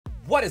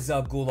What is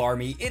up, Ghoul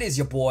Army? It is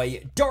your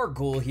boy Dark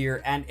Ghoul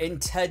here, and in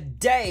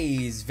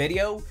today's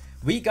video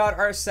we got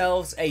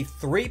ourselves a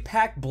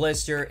 3-pack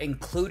blister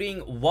including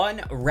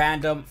one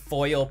random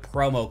foil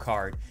promo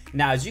card.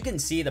 Now, as you can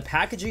see, the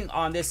packaging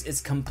on this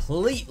is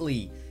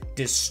completely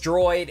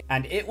destroyed,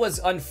 and it was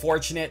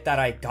unfortunate that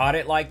I got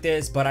it like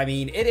this, but I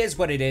mean, it is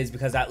what it is,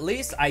 because at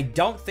least I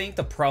don't think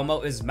the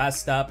promo is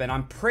messed up, and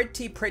I'm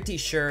pretty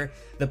sure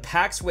the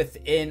packs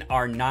within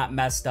are not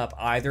messed up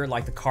either,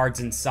 like the cards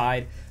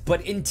inside.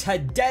 But in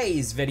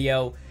today's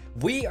video,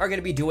 we are going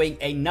to be doing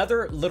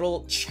another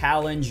little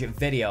challenge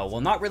video.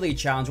 Well, not really a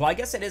challenge. Well, I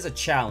guess it is a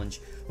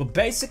challenge. But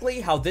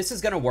basically, how this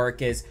is going to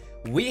work is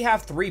we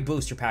have 3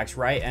 booster packs,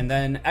 right? And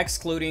then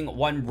excluding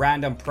one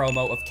random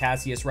promo of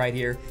Cassius right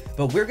here.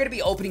 But we're going to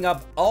be opening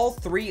up all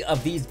 3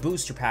 of these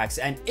booster packs.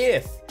 And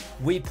if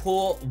we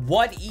pull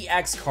one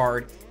EX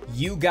card,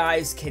 you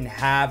guys can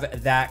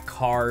have that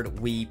card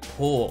we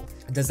pull.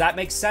 Does that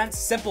make sense?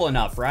 Simple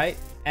enough, right?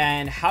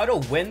 And how to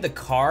win the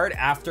card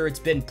after it's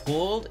been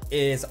pulled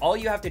is all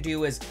you have to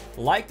do is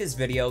like this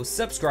video,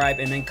 subscribe,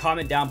 and then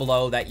comment down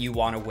below that you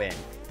want to win.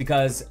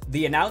 Because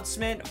the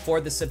announcement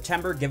for the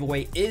September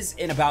giveaway is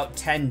in about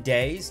 10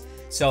 days.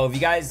 So if you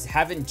guys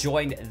haven't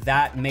joined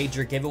that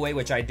major giveaway,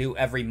 which I do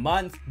every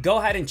month, go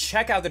ahead and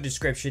check out the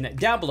description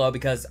down below,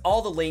 because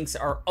all the links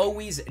are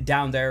always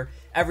down there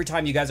every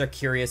time you guys are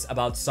curious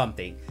about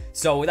something.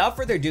 So without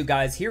further ado,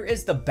 guys, here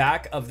is the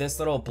back of this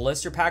little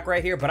blister pack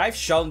right here. But I've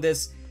shown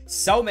this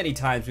so many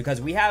times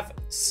because we have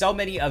so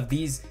many of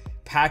these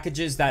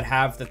packages that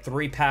have the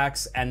 3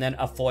 packs and then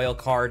a foil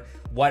card,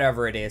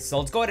 whatever it is. So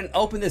let's go ahead and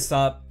open this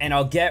up and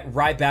I'll get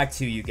right back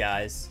to you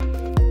guys.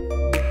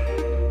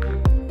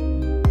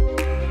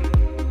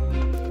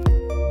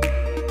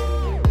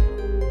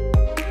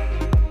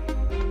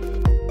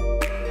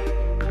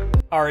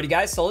 Alrighty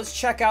guys, so let's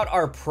check out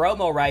our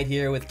promo right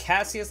here with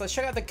Cassius. Let's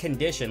check out the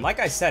condition. Like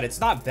I said, it's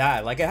not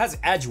bad. Like, it has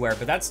edge wear,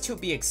 but that's to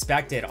be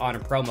expected on a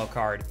promo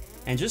card.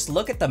 And just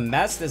look at the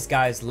mess this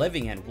guy's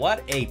living in.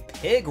 What a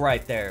pig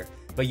right there.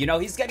 But you know,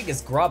 he's getting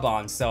his grub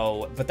on,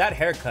 so, but that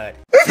haircut.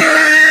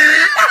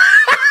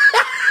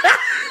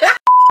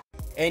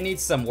 It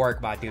needs some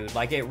work, my dude.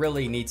 Like, it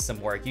really needs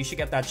some work. You should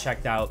get that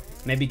checked out.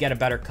 Maybe get a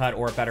better cut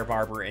or a better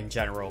barber in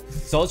general.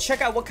 So let's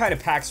check out what kind of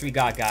packs we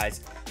got,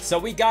 guys. So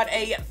we got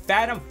a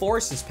Phantom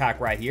Forces pack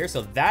right here.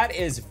 So that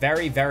is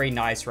very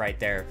nice right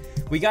there.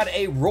 We got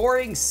a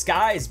Roaring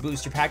Skies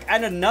booster pack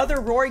and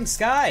another Roaring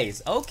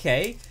Skies.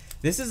 Okay.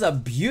 This is a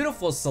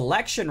beautiful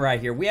selection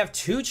right here. We have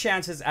 2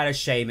 chances at a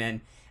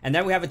Shaman, and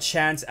then we have a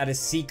chance at a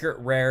secret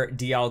rare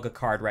Dialga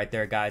card right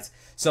there, guys.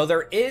 So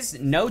there is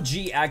no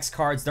GX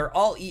cards. They're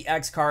all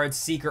EX cards,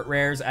 secret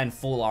rares, and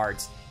full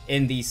arts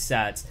in these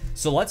sets.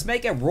 So let's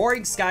make a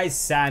Roaring Skies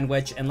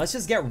sandwich, and let's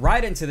just get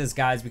right into this,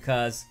 guys,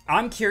 because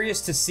I'm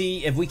curious to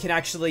see if we can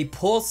actually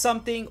pull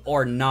something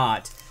or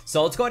not.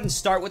 So let's go ahead and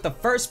start with the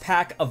first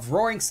pack of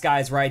Roaring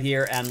Skies right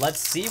here, and let's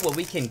see what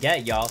we can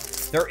get, y'all.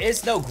 There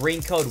is no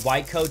green code,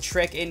 white code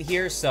trick in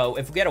here, so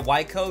if we get a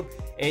white code,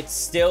 it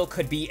still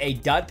could be a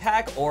dud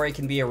pack, or it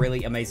can be a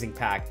really amazing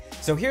pack.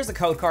 So here's the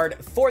code card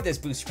for this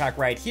booster pack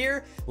right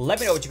here. Let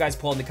me know what you guys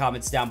pull in the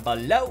comments down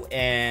below,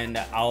 and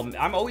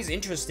I'm always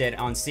interested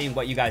on seeing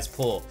what you guys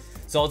pull.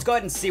 So let's go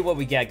ahead and see what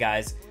we get,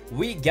 guys.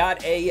 We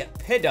got a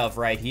Pidove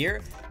right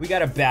here. We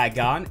got a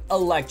Bagon,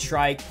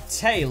 Electrike,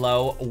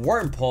 Tailo,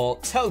 Wurmple,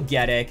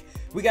 Togetic.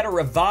 We got a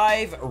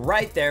Revive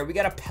right there. We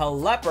got a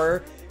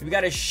Pelipper. We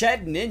got a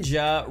Shed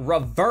Ninja.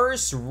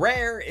 Reverse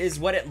Rare is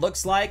what it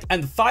looks like.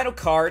 And the final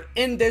card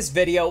in this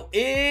video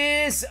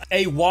is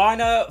a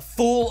Wana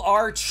Full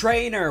Art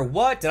Trainer.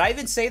 What? Did I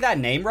even say that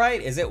name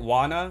right? Is it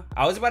Wana?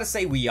 I was about to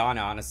say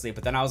Wiana, honestly,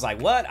 but then I was like,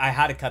 what? I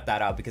had to cut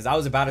that out because I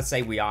was about to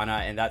say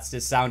Wiana, and that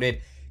just sounded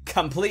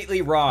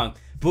completely wrong.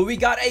 But we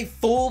got a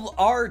Full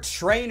Art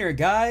Trainer,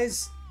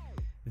 guys.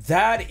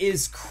 That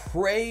is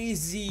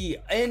crazy.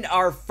 In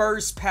our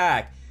first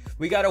pack,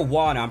 we got a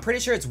Wana. I'm pretty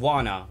sure it's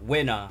Wana.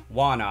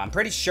 Wana. I'm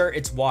pretty sure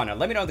it's Wana.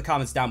 Let me know in the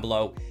comments down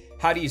below.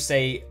 How do you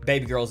say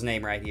baby girl's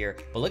name right here?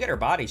 But look at her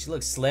body. She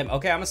looks slim.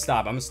 Okay, I'm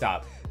gonna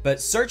stop.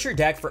 But search your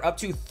deck for up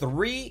to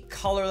 3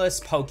 colorless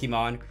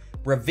Pokemon.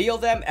 Reveal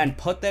them and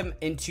put them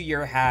into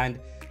your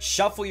hand.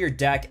 Shuffle your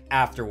deck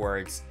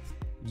afterwards.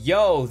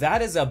 Yo,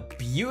 that is a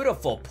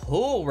beautiful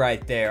pull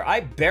right there. I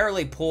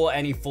barely pull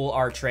any full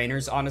art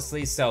trainers,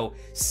 honestly, so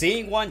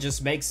seeing one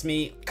just makes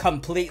me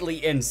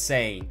completely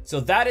insane. So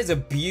that is a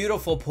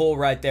beautiful pull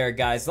right there,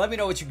 guys. Let me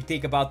know what you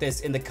think about this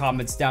in the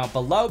comments down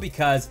below,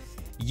 because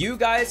you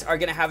guys are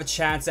gonna have a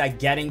chance at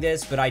getting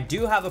this, but I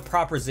do have a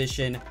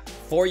proposition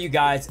for you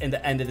guys in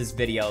the end of this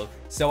video.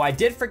 So I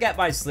did forget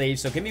my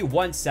sleeves, so give me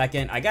 1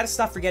 second. I gotta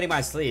stop forgetting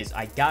my sleeves.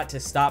 I got to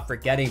stop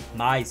forgetting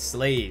my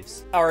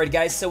sleeves. Alright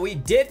guys, so we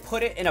did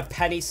put it in a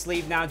penny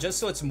sleeve now, just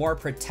so it's more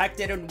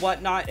protected and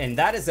whatnot, and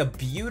that is a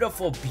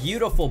beautiful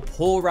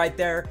pull right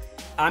there.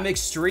 I'm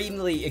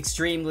extremely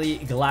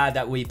glad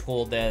that we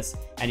pulled this,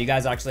 and you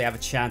guys actually have a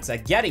chance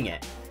at getting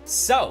it.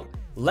 So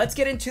let's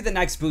get into the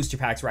next booster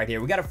packs right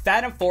here. We got a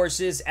Phantom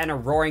Forces and a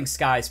Roaring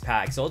Skies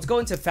pack. So let's go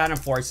into Phantom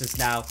Forces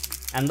now.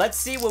 And let's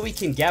see what we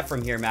can get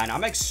from here, man.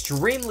 I'm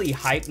extremely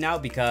hyped now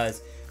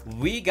because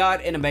we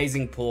got an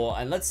amazing pull.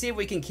 And let's see if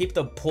we can keep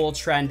the pull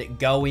trend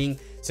going.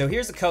 So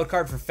here's the code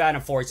card for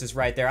Phantom Forces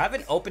right there. I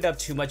haven't opened up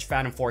too much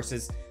Phantom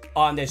Forces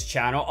on this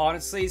channel,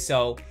 honestly.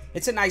 So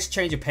it's a nice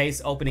change of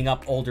pace opening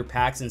up older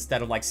packs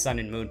instead of like Sun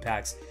and Moon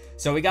packs.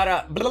 So we got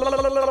a,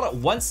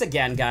 once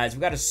again, guys,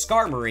 we got a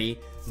Skarmory,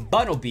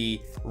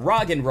 Bunnelby,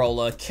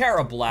 Roggenrola,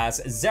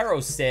 Carablast,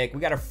 Xerostick.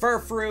 We got a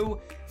Furfrou,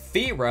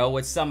 Fearow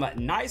with some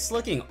nice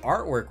looking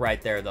artwork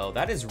right there, though.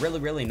 That is really,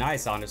 really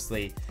nice,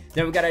 honestly.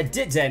 Then we got a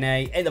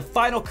Dedenne, and the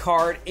final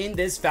card in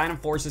this Phantom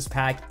Forces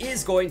pack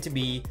is going to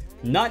be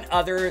none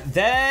other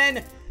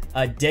than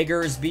a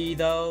Diggersby,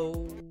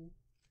 though.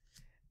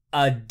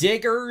 A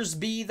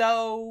Diggersby,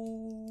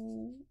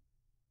 though.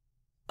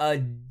 A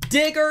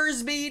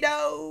Diggersby,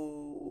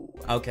 though.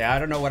 Okay, I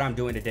don't know what I'm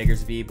doing to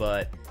Diggersby,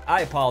 but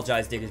I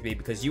apologize, Diggersby,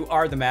 because you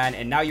are the man,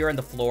 and now you're on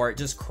the floor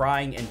just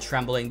crying and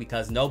trembling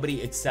because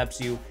nobody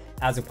accepts you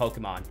as a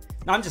Pokemon.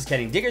 No, I'm just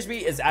kidding.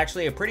 Diggersby is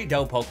actually a pretty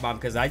dope Pokemon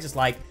because I just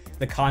like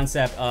the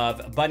concept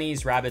of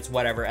bunnies, rabbits,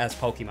 whatever as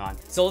Pokemon.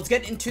 So let's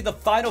get into the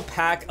final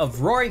pack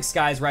of Roaring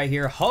Skies right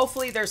here.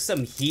 Hopefully there's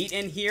some heat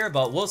in here,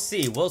 but we'll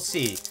see. We'll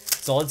see.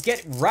 So let's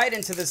get right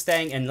into this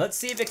thing and let's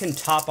see if it can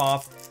top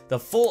off the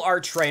full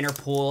art trainer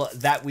pool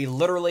that we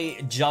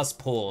literally just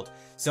pulled.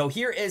 So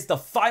here is the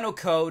final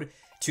code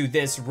to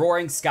this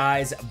Roaring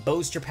Skies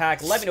booster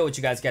pack. Let me know what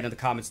you guys get in the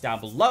comments down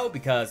below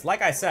because,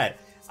 like I said,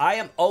 I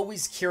am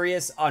always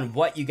curious on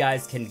what you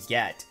guys can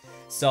get.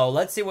 So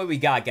let's see what we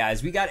got,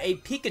 guys. We got a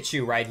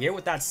Pikachu right here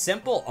with that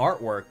simple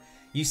artwork.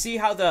 You see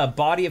how the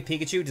body of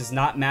Pikachu does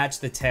not match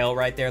the tail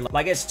right there?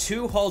 Like it's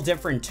two whole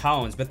different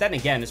tones, but then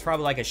again, it's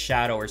probably like a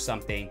shadow or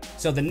something.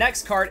 So the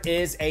next card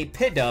is a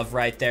Pidove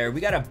right there.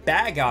 We got a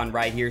Bagon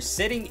right here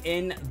sitting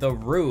in the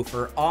roof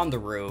or on the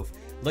roof,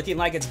 looking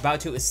like it's about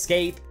to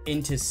escape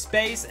into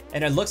space.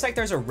 And it looks like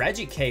there's a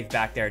Reggie Cave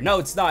back there. No,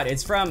 it's not.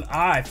 It's from,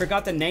 I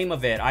forgot the name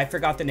of it. I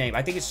forgot the name.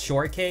 I think it's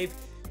Shore Cave.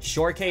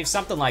 Shore Cave,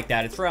 something like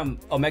that. It's from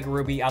Omega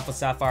Ruby, Alpha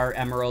Sapphire,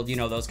 Emerald, you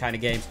know, those kind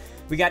of games.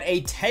 We got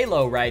a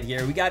Tailo right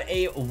here. We got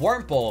a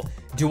Wurmple.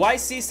 Do I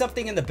see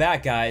something in the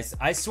back, guys?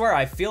 I swear,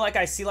 I feel like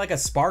I see like a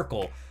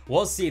sparkle.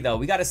 We'll see, though.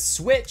 We got a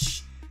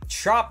Switch,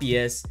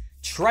 Tropius,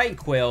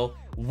 Tranquil,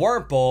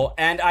 Wurmple,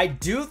 and I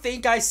do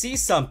think I see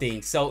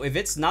something. So if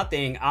it's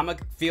nothing, I'm gonna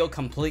feel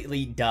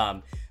completely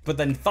dumb. But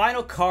the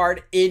final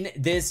card in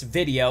this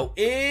video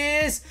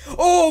is...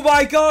 Oh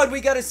my god,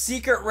 we got a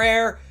Secret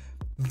Rare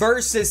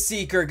versus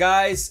Seeker,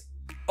 guys.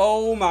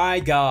 Oh my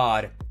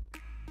god.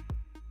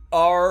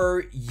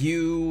 Are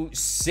you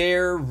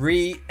serious?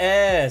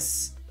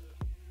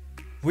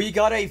 We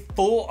got a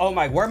full... Oh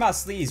my... Where are my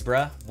sleeves,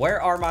 bruh?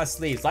 Where are my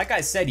sleeves? Like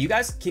I said, you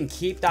guys can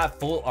keep that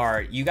full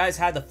art. You guys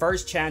had the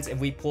first chance. If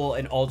we pull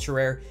an ultra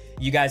rare,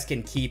 you guys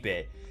can keep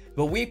it.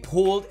 But we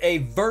pulled a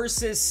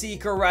versus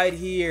Seeker right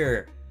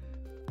here.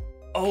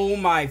 Oh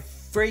my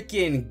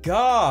freaking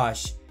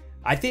gosh.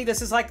 I think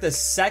this is like the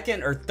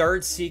second or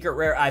third secret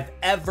rare I've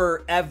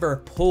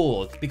ever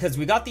pulled, because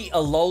we got the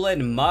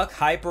Alolan Muk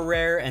hyper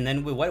rare, and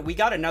then we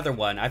got another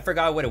one. I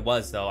forgot what it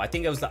was though. I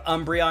think it was the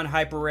Umbreon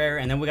hyper rare,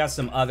 and then we got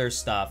some other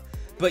stuff.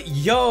 But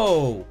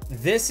yo,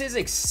 this is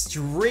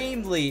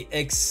extremely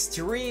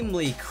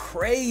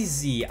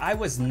crazy. I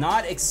was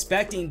not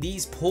expecting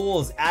these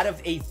pulls out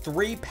of a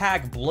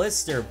 3-pack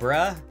blister,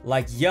 bruh.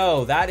 Like,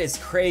 yo, that is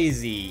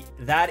crazy.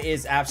 That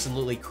is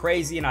absolutely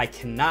crazy, and I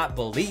cannot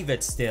believe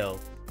it still.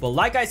 But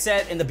like I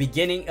said in the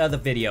beginning of the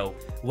video,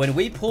 when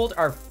we pulled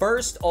our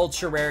first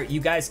ultra rare,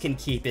 you guys can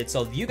keep it.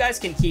 So you guys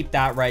can keep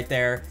that right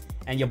there.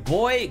 And your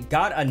boy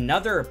got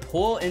another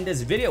pull in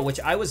this video,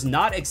 which I was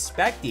not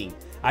expecting.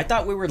 I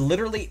thought we were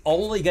literally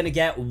only gonna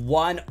get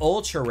one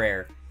ultra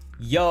rare.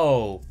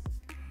 Yo,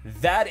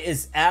 that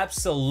is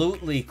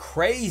absolutely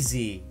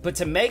crazy. But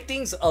to make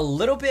things a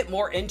little bit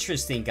more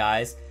interesting,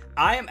 guys,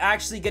 I am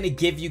actually gonna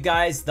give you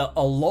guys the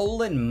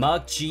Alolan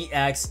Muk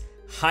GX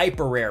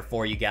hyper rare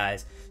for you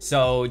guys.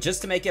 So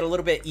just to make it a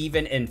little bit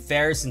even and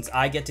fair, since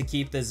I get to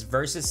keep this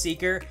versus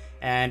Seeker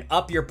and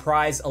up your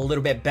prize a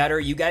little bit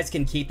better, you guys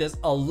can keep this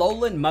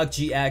Alolan Muk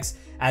GX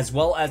as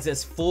well as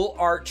this full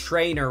art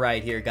trainer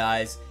right here,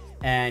 guys.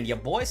 And your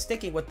boy's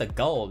sticking with the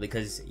gold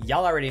because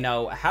y'all already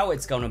know how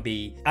it's gonna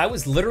be. I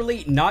was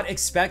literally not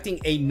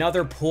expecting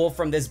another pull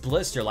from this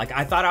blister. Like,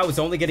 I thought I was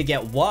only gonna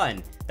get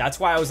one.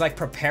 That's why I was like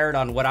prepared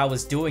on what I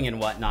was doing and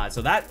whatnot.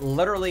 So that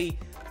literally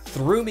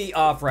threw me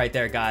off right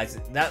there, guys.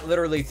 That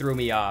literally threw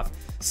me off.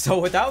 So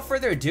without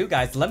further ado,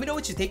 guys, let me know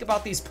what you think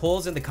about these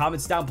pulls in the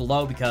comments down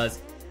below,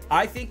 because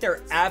I think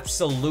they're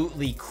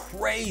absolutely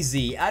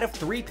crazy. Out of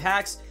 3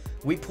 packs,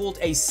 we pulled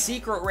a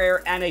secret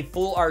rare and a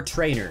full art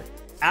trainer.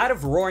 Out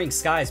of Roaring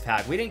Skies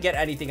pack, we didn't get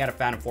anything out of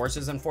Phantom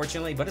Forces,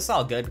 unfortunately, but it's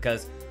all good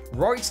because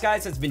Roaring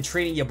Skies has been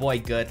treating your boy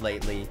good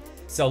lately.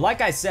 So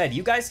like I said,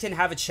 you guys can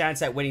have a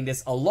chance at winning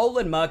this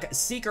Alolan Muk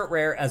secret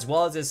rare as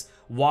well as this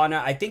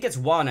Wana. I think it's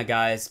Wana,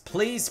 guys.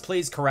 Please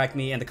correct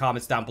me in the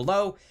comments down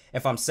below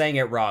if I'm saying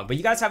it wrong. But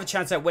you guys have a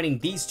chance at winning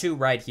these two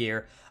right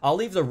here. I'll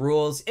leave the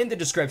rules in the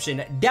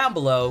description down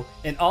below.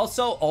 And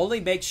also, only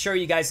make sure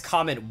you guys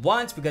comment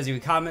once, because if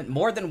you comment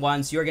more than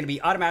once, you're going to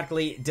be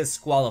automatically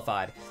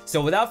disqualified.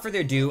 So without further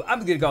ado, I'm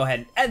going to go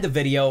ahead and end the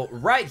video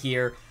right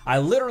here. I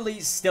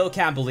literally still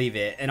can't believe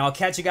it. And I'll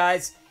catch you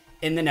guys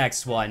in the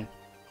next one.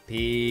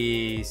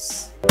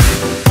 Peace.